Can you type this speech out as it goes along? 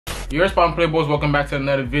Your Spawn Playboys, welcome back to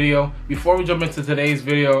another video. Before we jump into today's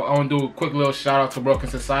video, I want to do a quick little shout out to Broken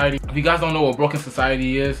Society. If you guys don't know what Broken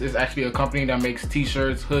Society is, it's actually a company that makes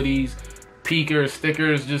t-shirts, hoodies, peekers,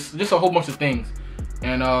 stickers, just a whole bunch of things.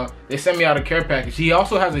 And they sent me out a care package. He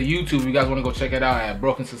also has a YouTube, if you guys want to go check it out, at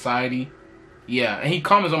Broken Society. Yeah, and he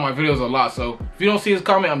comments on my videos a lot, so if you don't see his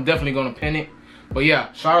comment, I'm definitely going to pin it. But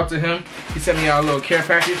yeah, shout out to him. He sent me out a little care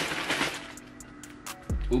package.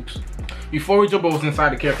 Oops. Before we jump over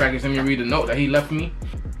inside the care package, let me read a note that he left me.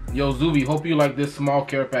 Yo, ZOOVIE, hope you like this small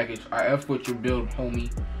care package. I F with your build, homie.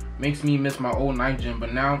 Makes me miss my old night gym,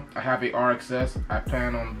 but now I have a RXS I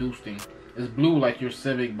plan on boosting. It's blue like your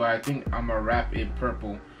Civic, but I think I'ma wrap it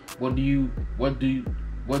purple. What do you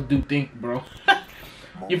think, bro?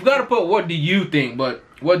 You've got to put what do you think, but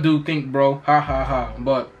what do you think, bro? Ha ha ha.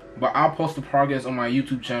 But I'll post the progress on my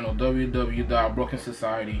YouTube channel,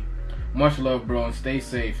 www.brokensociety. Much love, bro, and stay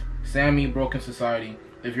safe. Sammy, Broken Society.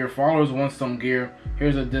 If your followers want some gear,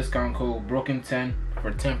 here's a discount code, Broken10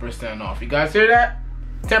 for 10% off. You guys hear that?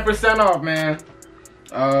 10% off, man.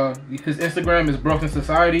 His Instagram is Broken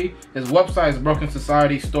Society. His website is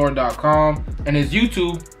brokensocietystore.com, and his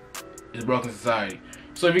YouTube is Broken Society.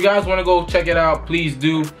 So if you guys want to go check it out, please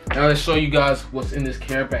do. Now let's show you guys what's in this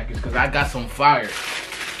care package, because I got some fire.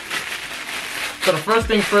 So the first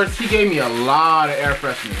thing first, he gave me a lot of air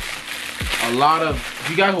fresheners. A lot of, if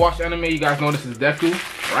you guys watch anime, you guys know this is Deku,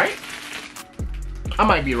 right? I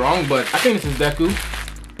might be wrong, but I think this is Deku.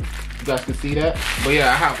 You guys can see that. But yeah,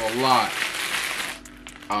 I have a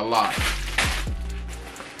lot.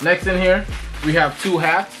 Next in here, we have two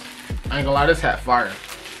hats. I ain't gonna lie, this hat fire.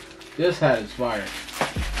 This hat is fire.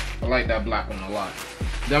 I like that black one a lot.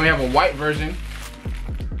 Then we have a white version.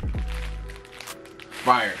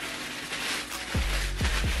 Fire.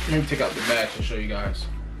 Let me take out the badge to show you guys.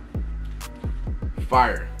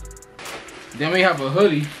 Fire. Then we have a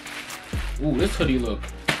hoodie. Ooh, this hoodie look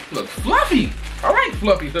fluffy. All right,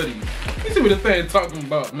 fluffy hoodie. Let's see what this thing talking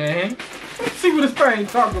about, man. Let's see what this thing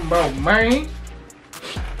talking about, man.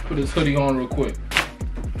 Put this hoodie on real quick.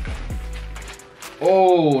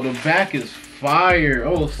 Oh, the back is fire.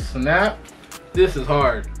 Oh, snap. This is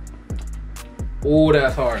hard. Oh,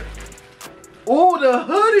 that's hard. Oh, the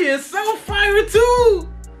hoodie is so fire too.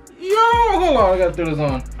 Yo, hold on, I gotta throw this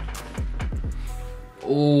on.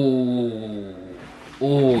 Oh,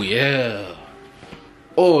 oh yeah,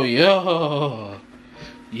 oh yeah,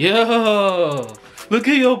 yeah. Look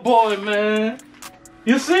at your boy, man.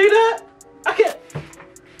 You see that? I can't.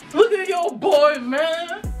 Look at your boy,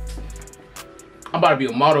 man. I'm about to be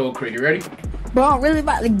a model creator. You ready? Bro, I'm really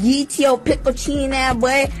about to get your pickle chin that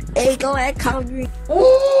boy. Hey, go at Calgary.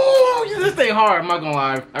 Ooh, this thing hard. I'm not gonna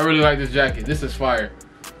lie. I really like this jacket. This is fire.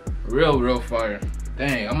 Real fire.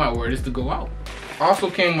 Dang, I might wear this to go out. Also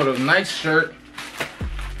came with a nice shirt.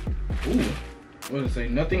 Ooh, what does it say?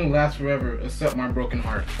 Nothing lasts forever except my broken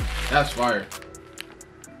heart. That's fire.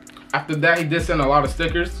 After that, he did send a lot of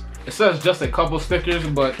stickers. It says just a couple stickers,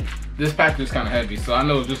 but this package is kind of heavy, so I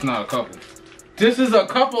know it's just not a couple. This is a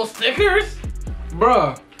couple stickers?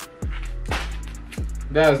 Bruh.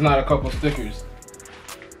 That is not a couple stickers.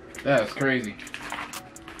 That is crazy.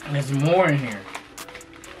 And there's more in here.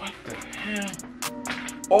 What the hell?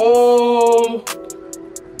 Oh,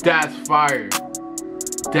 that's fire.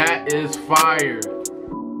 That is fire.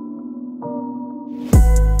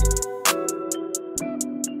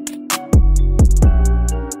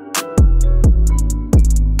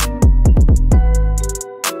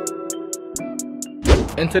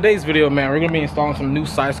 In today's video, man, we're gonna be installing some new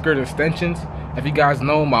side skirt extensions. If you guys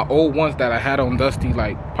know, my old ones that I had on Dusty,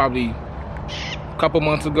 like probably a couple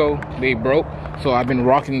months ago, they broke. So I've been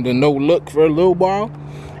rocking the no look for a little while,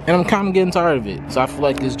 and I'm kind of getting tired of it. So I feel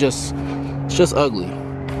like it's just ugly.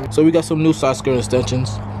 So we got some new side skirt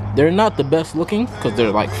extensions. They're not the best looking because they're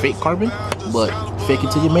like fake carbon, but fake it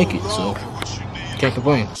till you make it. So can't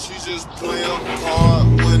complain. She's just playing hard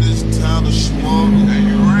when it's time to swung. Are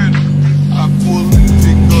you ready? I pull and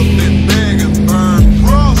pick up that bag and burn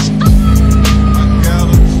rust. I got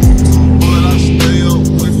a tutu, but I stay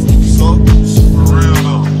away from suckers. For real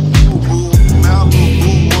though.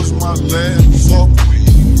 Malibu was my last fuck with.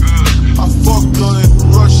 I fucked on it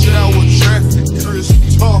rush hour traffic, Chris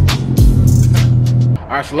Tucker.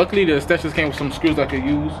 Alright, so luckily the extensions came with some screws I could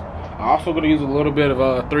use. I'm also going to use a little bit of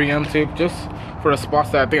 3M tape just for the spots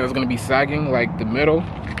that I think is going to be sagging, like the middle.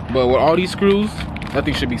 But with all these screws,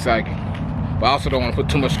 nothing should be sagging. But I also don't want to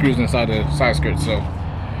put too much screws inside the side skirt. So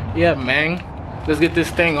yeah, man, let's get this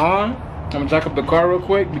thing on. I'm going to jack up the car real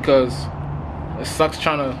quick because it sucks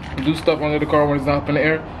trying to do stuff under the car when it's not up in the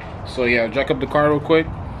air. So yeah, jack up the car real quick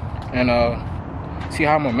and see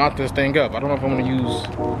how I'm gonna mount this thing up. I don't know if I'm gonna use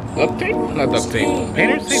duct tape, not duct tape,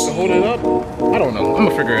 painter's tape to hold it up. I don't know. I'm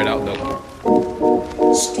gonna figure it out though.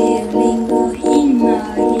 Still linger in my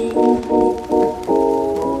head,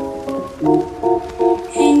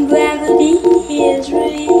 and gravity is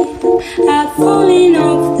real. I've fallen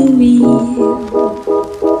off the wheel,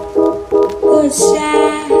 but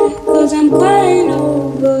sad, 'cause I'm crying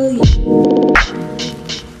over you.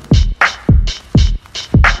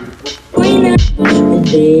 When I find the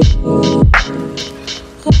day, oh,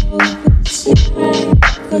 sad,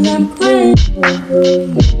 'cause I'm crying over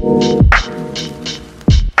you.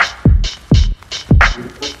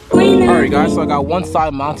 Alright guys, so I got one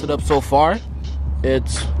side mounted up so far. It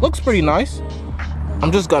looks pretty nice.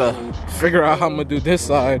 I'm just gotta figure out how I'm gonna do this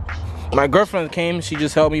side. My girlfriend came, she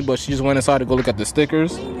just helped me, but she just went inside to go look at the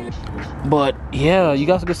stickers. But yeah, you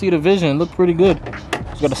guys can see the vision, it looked pretty good.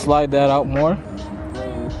 Just gotta slide that out more.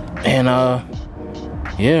 And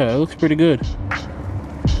yeah, it looks pretty good.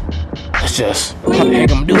 Let's just, how the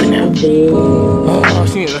heck I'm doing now? Oh,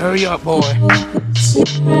 she needs to hurry up, boy.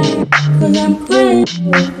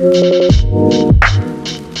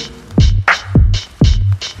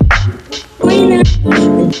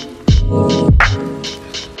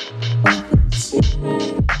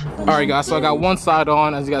 Alright guys, so I got one side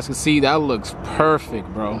on. As you guys can see, that looks perfect,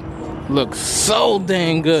 bro. Looks so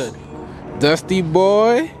dang good. Dusty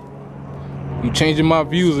boy, you changing my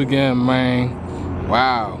views again, man.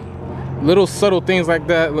 Wow. Little subtle things like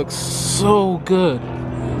that look so good.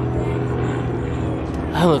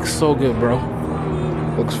 That looks so good, bro.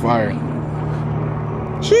 Looks fire.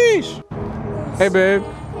 Sheesh. Hey, babe.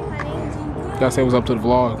 Gotta say what's up to the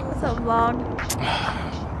vlog. What's up, vlog?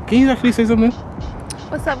 Can you actually say something?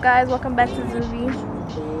 What's up, guys? Welcome back to ZOOVIE.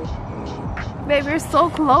 Babe, you're so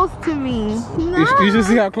close to me. No. You should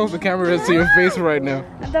see how close the camera is to your face right now.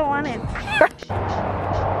 I don't want it.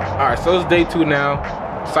 Alright, so it's day 2 now.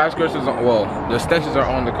 Side skirts is on, well, the extensions are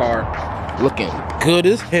on the car. Looking good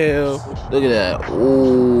as hell. Look at that.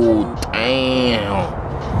 Oh, damn.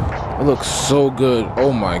 It looks so good.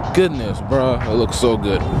 Oh my goodness, bro. It looks so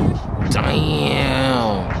good.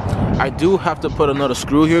 Damn. I do have to put another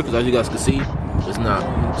screw here because as you guys can see, it's not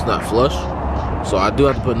flush. So I do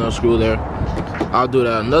have to put another screw there. I'll do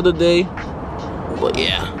that another day. But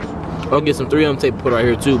yeah. I'll get some 3M tape put right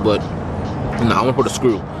here too, but no, I'm gonna put a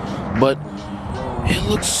screw. But it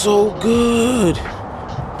looks so good.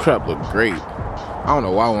 Crap look great. I don't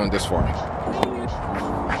know why I went this far.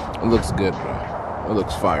 It looks good, bro. It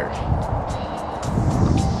looks fire.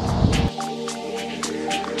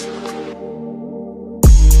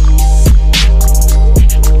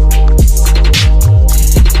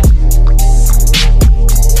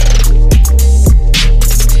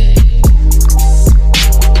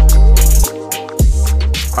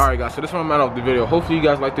 Alright guys, so this is where I'm at off the video. Hopefully you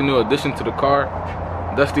guys like the new addition to the car.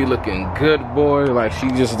 Dusty looking good, boy. Like, she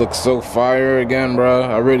just looks so fire again, bro.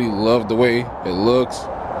 I really love the way it looks.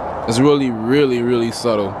 It's really, really, really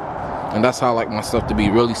subtle. And that's how I like my stuff to be,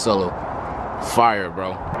 really subtle. Fire,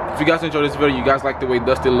 bro. If you guys enjoyed this video, you guys like the way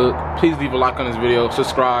Dusty look, please leave a like on this video,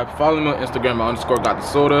 subscribe, follow me on Instagram at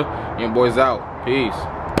 _GotTheSoda. And boys out. Peace.